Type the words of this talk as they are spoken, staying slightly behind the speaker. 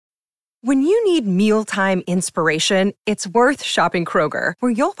When you need mealtime inspiration, it's worth shopping Kroger,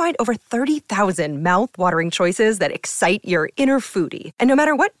 where you'll find over 30,000 mouth-watering choices that excite your inner foodie. And no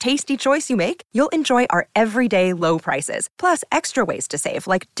matter what tasty choice you make, you'll enjoy our everyday low prices, plus extra ways to save,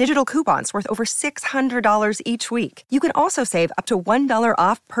 like digital coupons worth over $600 each week. You can also save up to $1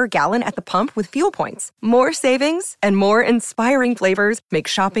 off per gallon at the pump with fuel points. More savings and more inspiring flavors make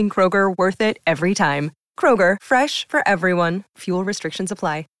shopping Kroger worth it every time. Kroger, fresh for everyone. Fuel restrictions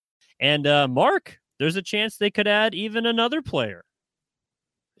apply. And Mark, there's a chance they could add even another player.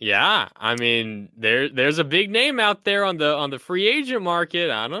 Yeah, I mean, there's a big name out there on the free agent market.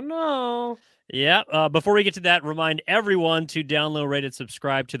 I don't know. Yeah. Before we get to that, remind everyone to download, rate, and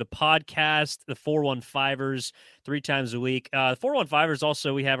subscribe to the podcast, the 415ers, 3 times a week. 415ers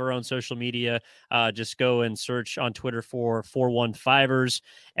also, we have our own social media. Just go and search on Twitter for 415ers.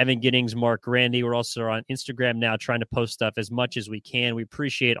 Evan Giddings, Mark Grandy. We're also on Instagram now, trying to post stuff as much as we can. We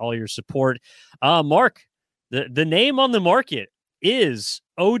appreciate all your support. Mark, the name on the market is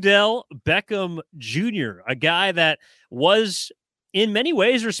Odell Beckham Jr., a guy that was in many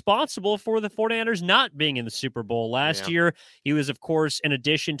ways responsible for the 49ers not being in the Super Bowl last year. He was, of course, an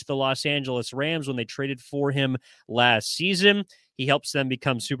addition to the Los Angeles Rams when they traded for him last season. He helps them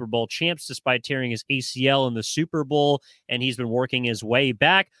become Super Bowl champs despite tearing his ACL in the Super Bowl, and he's been working his way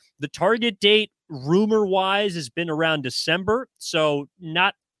back. The target date, rumor-wise, has been around December, so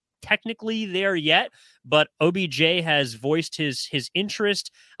not technically there yet, but OBJ has voiced his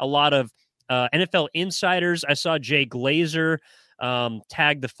interest. A lot of NFL insiders. I saw Jay Glazer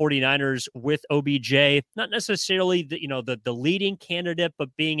tag the 49ers with OBJ, not necessarily the leading candidate, but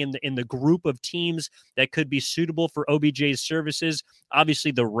being in the group of teams that could be suitable for OBJ's services.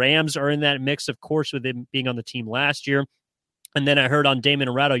 Obviously, the Rams are in that mix, of course, with him being on the team last year. And then I heard on Damon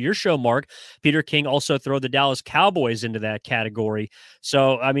Arado, your show, Mark, Peter King also throw the Dallas Cowboys into that category.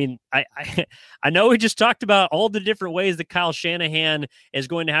 So, I mean, I know we just talked about all the different ways that Kyle Shanahan is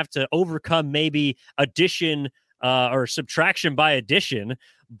going to have to overcome maybe addition or subtraction by addition,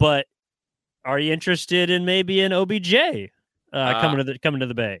 but are you interested in maybe an OBJ coming to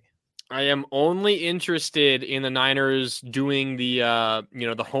the Bay? I am only interested in the Niners doing the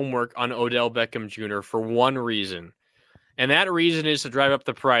homework on Odell Beckham Jr. for one reason. And that reason is to drive up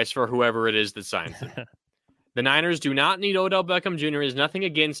the price for whoever it is that signs him. The Niners do not need Odell Beckham Jr. There's nothing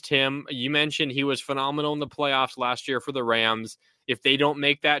against him. You mentioned he was phenomenal in the playoffs last year for the Rams. If they don't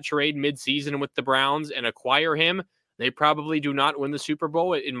make that trade midseason with the Browns and acquire him, they probably do not win the Super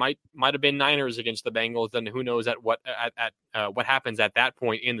Bowl. It might have been Niners against the Bengals, and who knows what happens at that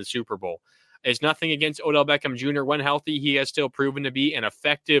point in the Super Bowl. It's nothing against Odell Beckham Jr. When healthy, he has still proven to be an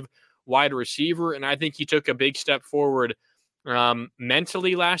effective wide receiver, and I think he took a big step forward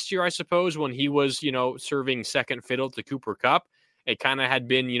mentally last year, I suppose, when he was, serving second fiddle to Cooper Kupp. It kind of had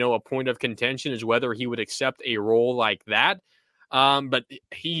been, a point of contention as whether he would accept a role like that. But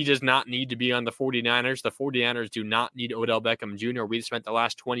he does not need to be on the 49ers. The 49ers do not need Odell Beckham Jr. We spent the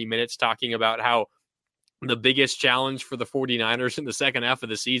last 20 minutes talking about how the biggest challenge for the 49ers in the second half of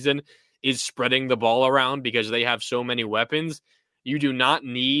the season is spreading the ball around because they have so many weapons. You do not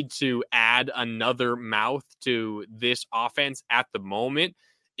need to add another mouth to this offense at the moment.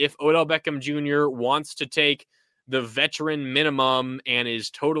 If Odell Beckham Jr. wants to take the veteran minimum and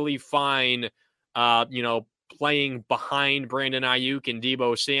is totally fine, playing behind Brandon Ayuk and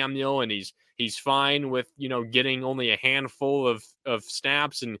Deebo Samuel, and he's fine with, getting only a handful of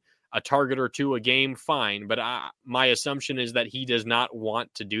snaps and a target or two a game, fine. But my assumption is that he does not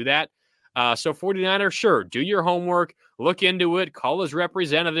want to do that. So 49ers, sure, do your homework, look into it, call his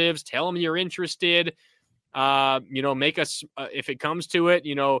representatives, tell them you're interested, make us, if it comes to it,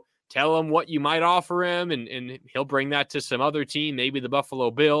 tell him what you might offer him, and he'll bring that to some other team, maybe the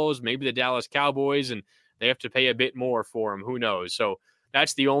Buffalo Bills, maybe the Dallas Cowboys, and they have to pay a bit more for him. Who knows? So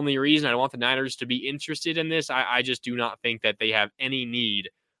that's the only reason I want the Niners to be interested in this. I just do not think that they have any need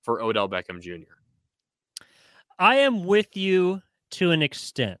for Odell Beckham Jr. I am with you to an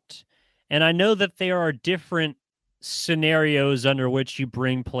extent. And I know that there are different scenarios under which you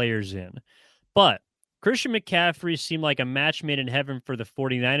bring players in. But Christian McCaffrey seemed like a match made in heaven for the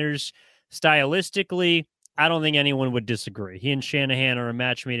 49ers. Stylistically, I don't think anyone would disagree. He and Shanahan are a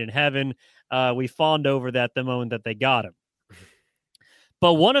match made in heaven. We fawned over that the moment that they got him.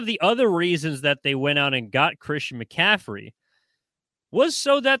 But one of the other reasons that they went out and got Christian McCaffrey was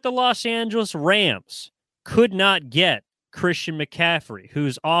so that the Los Angeles Rams could not get Christian McCaffrey,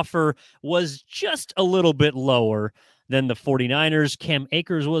 whose offer was just a little bit lower than the 49ers. Cam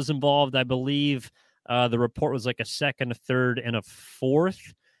Akers was involved, I believe. The report was like a second, a third, and a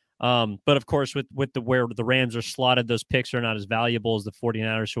fourth. But of course, with where the Rams are slotted, those picks are not as valuable as the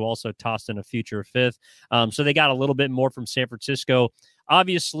 49ers, who also tossed in a future fifth. So they got a little bit more from San Francisco.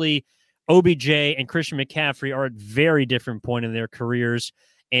 Obviously, OBJ and Christian McCaffrey are at very different point in their careers,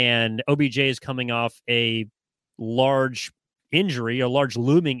 and OBJ is coming off a large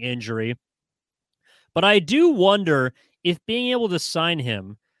looming injury. But I do wonder if being able to sign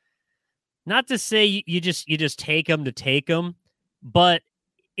him, not to say you just take him to take him, but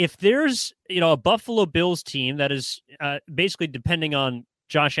if there's a Buffalo Bills team that is basically depending on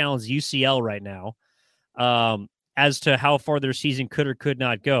Josh Allen's UCL right now, as to how far their season could or could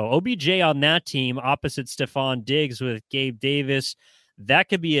not go, OBJ on that team opposite Stephon Diggs with Gabe Davis, that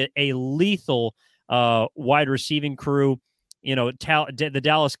could be a lethal wide receiving crew. The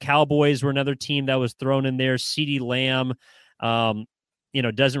Dallas Cowboys were another team that was thrown in there. CeeDee Lamb,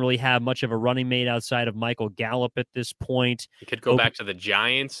 doesn't really have much of a running mate outside of Michael Gallup at this point. He could go back to the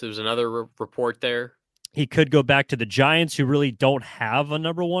Giants. There's another report there. He could go back to the Giants, who really don't have a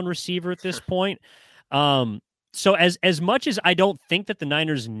number one receiver at this point. So as much as I don't think that the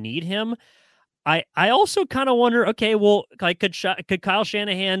Niners need him, I also kind of wonder, okay, well, could Kyle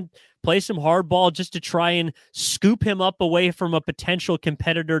Shanahan play some hardball just to try and scoop him up away from a potential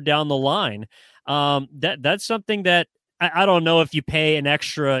competitor down the line? That's something that I don't know if you pay an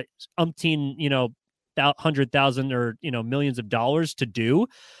extra umpteen, $100,000 or millions of dollars to do,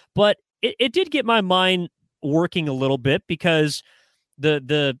 but it did get my mind working a little bit, because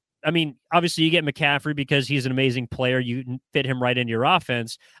obviously you get McCaffrey because he's an amazing player. You fit him right into your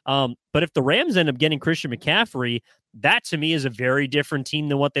offense. But if the Rams end up getting Christian McCaffrey, that to me is a very different team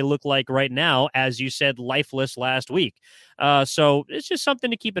than what they look like right now, as you said, lifeless last week. So it's just something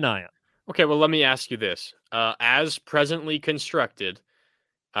to keep an eye on. Okay, well, let me ask you this. As presently constructed,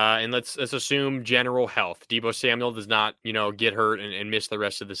 and let's assume general health, Deebo Samuel does not, get hurt and miss the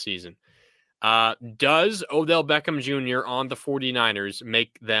rest of the season. Does Odell Beckham Jr. on the 49ers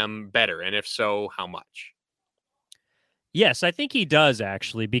make them better? And if so, how much? Yes, I think he does,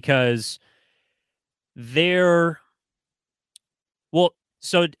 actually, because Deebo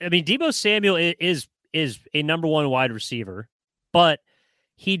Samuel is a number one wide receiver, but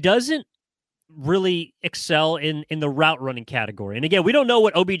he doesn't really excel in the route running category. And again, we don't know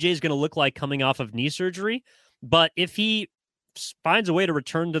what OBJ is going to look like coming off of knee surgery, but if he finds a way to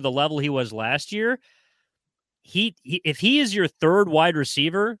return to the level he was last year, if he is your third wide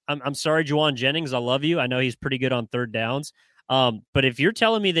receiver, I'm sorry, Juwan Jennings, I love you. I know he's pretty good on third downs. But if you're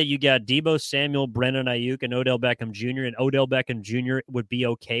telling me that you got Deebo Samuel, Brandon Ayuk, and Odell Beckham Jr., and Odell Beckham Jr. would be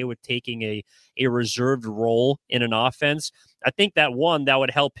okay with taking a reserved role in an offense, I think that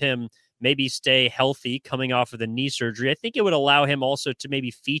would help him maybe stay healthy coming off of the knee surgery. I think it would allow him also to maybe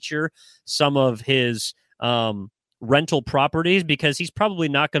feature some of his rental properties, because he's probably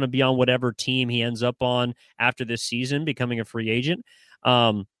not going to be on whatever team he ends up on after this season, becoming a free agent.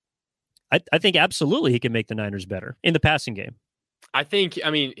 I think absolutely he can make the Niners better in the passing game. I think,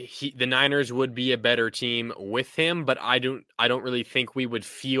 the Niners would be a better team with him, but I don't really think we would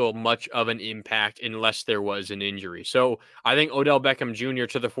feel much of an impact unless there was an injury. So I think Odell Beckham Jr.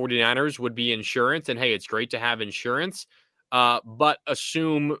 to the 49ers would be insurance, and hey, it's great to have insurance, but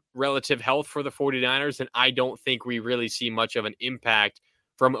assume relative health for the 49ers, and I don't think we really see much of an impact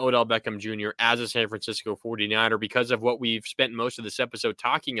from Odell Beckham Jr. as a San Francisco 49er, because of what we've spent most of this episode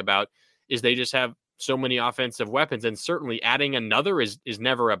talking about, is they just have so many offensive weapons, and certainly adding another is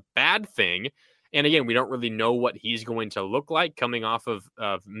never a bad thing. And again, we don't really know what he's going to look like coming off of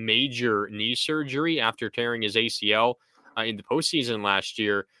major knee surgery after tearing his ACL in the postseason last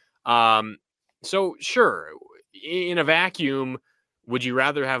year. So sure, in a vacuum, would you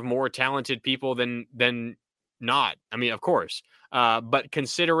rather have more talented people than not? Of course. But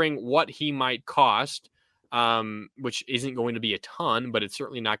considering what he might cost, which isn't going to be a ton, but it's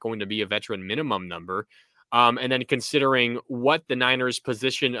certainly not going to be a veteran minimum number. And then considering what the Niners'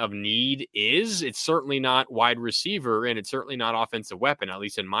 position of need is, it's certainly not wide receiver, and it's certainly not offensive weapon, at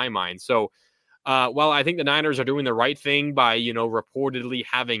least in my mind. So while I think the Niners are doing the right thing by, reportedly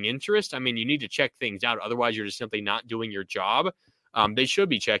having interest, you need to check things out. Otherwise, you're just simply not doing your job. They should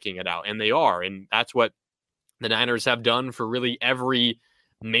be checking it out, and they are. And that's what the Niners have done for really every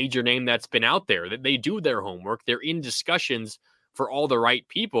major name that's been out there, that they do their homework. They're in discussions for all the right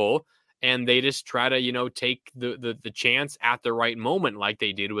people, and they just try to, take the chance at the right moment, like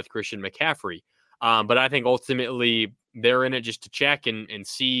they did with Christian McCaffrey. But I think ultimately they're in it just to check and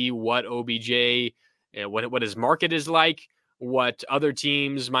see what OBJ, what his market is like, what other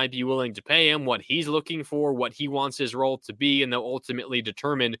teams might be willing to pay him, what he's looking for, what he wants his role to be, and they'll ultimately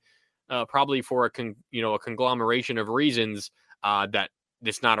determine, probably for a conglomeration of reasons, that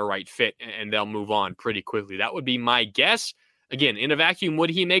that's not a right fit, and they'll move on pretty quickly. That would be my guess. Again, in a vacuum, would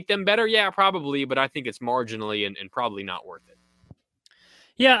he make them better? Yeah, probably, but I think it's marginally and probably not worth it.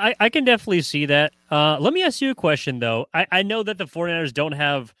 Yeah, I can definitely see that. Let me ask you a question, though. I know that the 49ers don't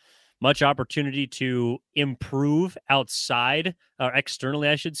have much opportunity to improve outside or externally,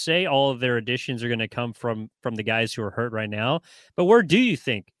 I should say. All of their additions are going to come from the guys who are hurt right now. But where do you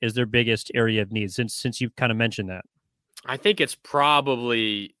think is their biggest area of need, since you kind of mentioned that? I think it's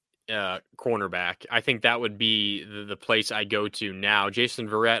probably cornerback. I think that would be the place I go to now. Jason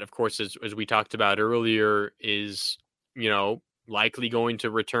Verrett, of course, as we talked about earlier, is, likely going to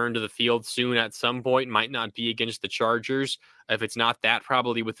return to the field soon at some point. Might not be against the Chargers. If it's not that,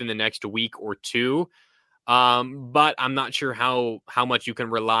 probably within the next week or two. But I'm not sure how much you can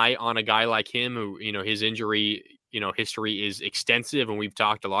rely on a guy like him who, his injury, history is extensive. And we've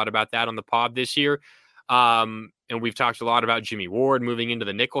talked a lot about that on the pod this year. And we've talked a lot about Jimmy Ward moving into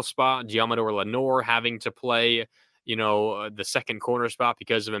the nickel spot, Diamador Lenore having to play, the second corner spot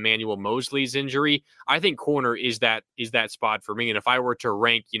because of Emmanuel Mosley's injury. I think corner is that spot for me. And if I were to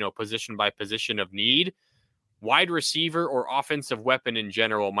rank, position by position of need, wide receiver or offensive weapon in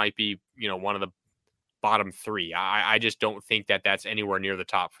general might be, one of the bottom three. I just don't think that that's anywhere near the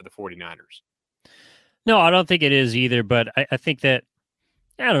top for the 49ers. No, I don't think it is either, but I think that,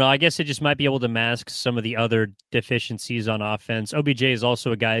 I don't know, I guess it just might be able to mask some of the other deficiencies on offense. OBJ is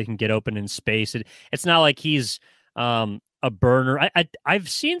also a guy who can get open in space. It's not like he's a burner. I've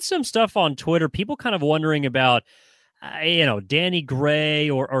seen some stuff on Twitter, people kind of wondering about, Danny Gray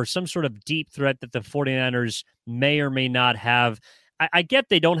or some sort of deep threat that the 49ers may or may not have. I get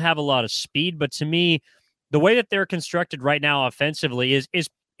they don't have a lot of speed, but to me, the way that they're constructed right now offensively is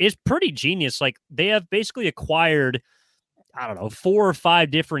pretty genius. Like, they have basically acquired, I don't know, 4 or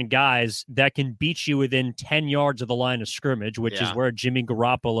 5 different guys that can beat you within 10 yards of the line of scrimmage, which is where Jimmy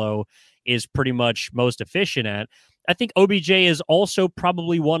Garoppolo is pretty much most efficient at. I think OBJ is also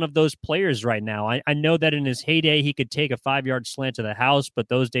probably one of those players right now. I know that in his heyday, he could take a 5-yard slant to the house, but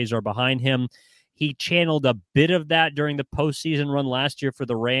those days are behind him. He channeled a bit of that during the postseason run last year for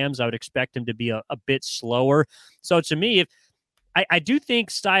the Rams. I would expect him to be a bit slower. So to me, I do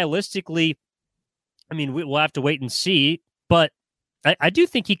think stylistically, I mean, we'll have to wait and see, but I do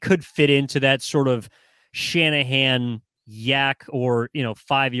think he could fit into that sort of Shanahan yak or,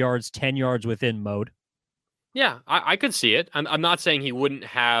 5 yards, 10 yards within mode. Yeah, I could see it. I'm not saying he wouldn't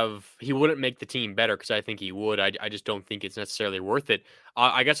make the team better, because I think he would. I just don't think it's necessarily worth it.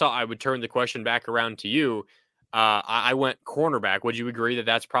 I guess I would turn the question back around to you. I went cornerback. Would you agree that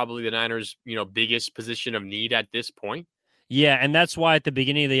that's probably the Niners', biggest position of need at this point? Yeah, and that's why at the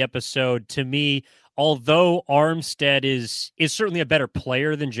beginning of the episode, to me, although Armstead is certainly a better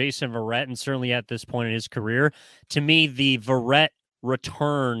player than Jason Verrett, and certainly at this point in his career, to me, the Verrett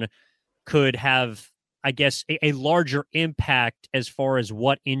return could have, I guess, a larger impact as far as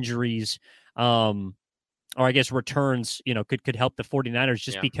what injuries, or I guess returns, could help the 49ers,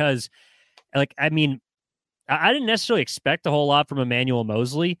 just because, like, I mean, I didn't necessarily expect a whole lot from Emmanuel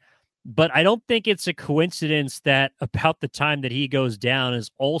Mosley, but I don't think it's a coincidence that about the time that he goes down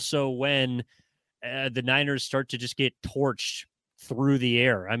is also when the Niners start to just get torched through the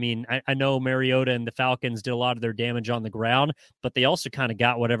air. I mean, I know Mariota and the Falcons did a lot of their damage on the ground, but they also kind of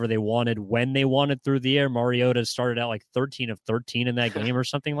got whatever they wanted when they wanted through the air. Mariota started out like 13 of 13 in that game or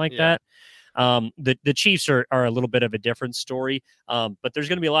something like that. The Chiefs are a little bit of a different story, but there's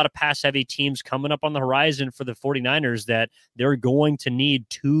going to be a lot of pass-heavy teams coming up on the horizon for the 49ers that they're going to need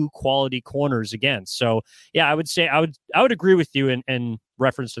 2 quality corners against. So, yeah, I would say I would agree with you in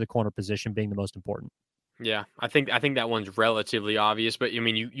reference to the corner position being the most important. Yeah, I think that one's relatively obvious, but I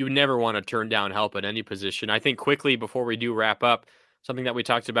mean, you never want to turn down help at any position. I think quickly before we do wrap up, something that we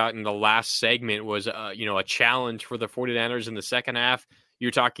talked about in the last segment was, a challenge for the 49ers in the second half.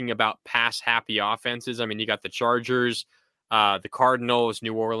 You're talking about pass-happy offenses. I mean, you got the Chargers, the Cardinals.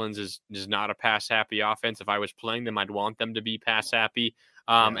 New Orleans is not a pass-happy offense. If I was playing them, I'd want them to be pass-happy.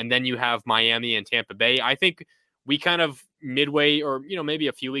 And then you have Miami and Tampa Bay. I think we kind of midway or, maybe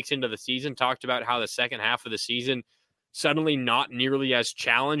a few weeks into the season talked about how the second half of the season suddenly not nearly as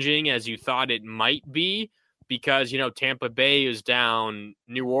challenging as you thought it might be because, Tampa Bay is down,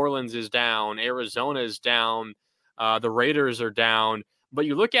 New Orleans is down, Arizona is down, the Raiders are down. But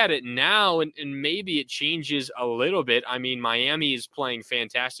you look at it now, and maybe it changes a little bit. I mean, Miami is playing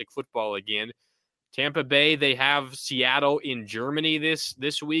fantastic football again. Tampa Bay, they have Seattle in Germany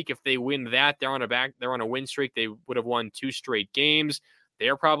this week. If they win that, they're on a win streak. They would have won 2 straight games.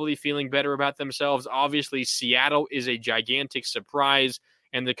 They're probably feeling better about themselves. Obviously, Seattle is a gigantic surprise,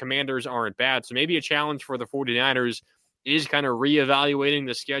 and the Commanders aren't bad. So maybe a challenge for the 49ers is kind of reevaluating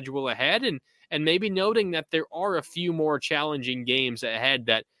the schedule ahead and maybe noting that there are a few more challenging games ahead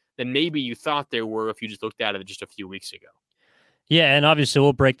than maybe you thought there were if you just looked at it just a few weeks ago. Yeah, and obviously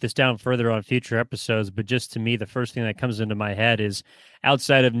we'll break this down further on future episodes, but just to me, the first thing that comes into my head is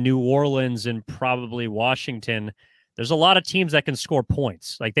outside of New Orleans and probably Washington, there's a lot of teams that can score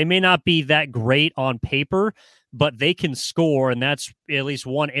points. Like, they may not be that great on paper, but they can score, and that's at least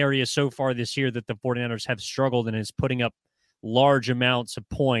one area so far this year that the 49ers have struggled in, is putting up large amounts of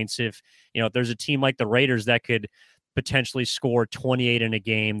points. If there's a team like the Raiders that could potentially score 28 in a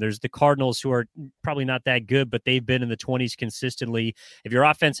game. There's the Cardinals, who are probably not that good, but they've been in the 20s consistently. If your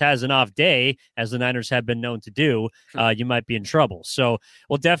offense has an off day, as the Niners have been known to do, you might be in trouble. So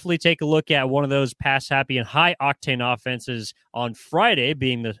we'll definitely take a look at one of those pass-happy and high-octane offenses on Friday,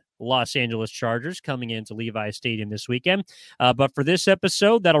 being the Los Angeles Chargers coming into Levi Stadium this weekend. But for this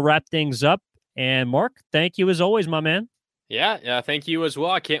episode, that'll wrap things up. And Mark, thank you as always, my man. Yeah, thank you as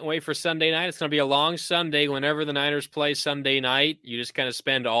well. I can't wait for Sunday night. It's going to be a long Sunday. Whenever the Niners play Sunday night, you just kind of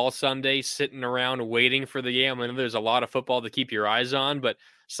spend all Sunday sitting around waiting for the game. I know there's a lot of football to keep your eyes on, but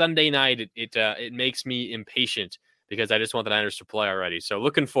Sunday night, it makes me impatient because I just want the Niners to play already. So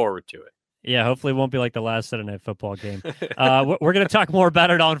looking forward to it. Yeah, hopefully it won't be like the last Saturday Night Football game. We're going to talk more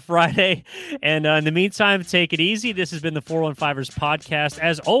about it on Friday. And in the meantime, take it easy. This has been the 415ers podcast.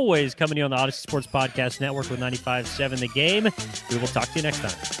 As always, coming to you on the Odyssey Sports Podcast Network with 95.7 The Game. We will talk to you next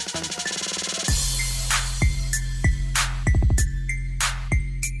time.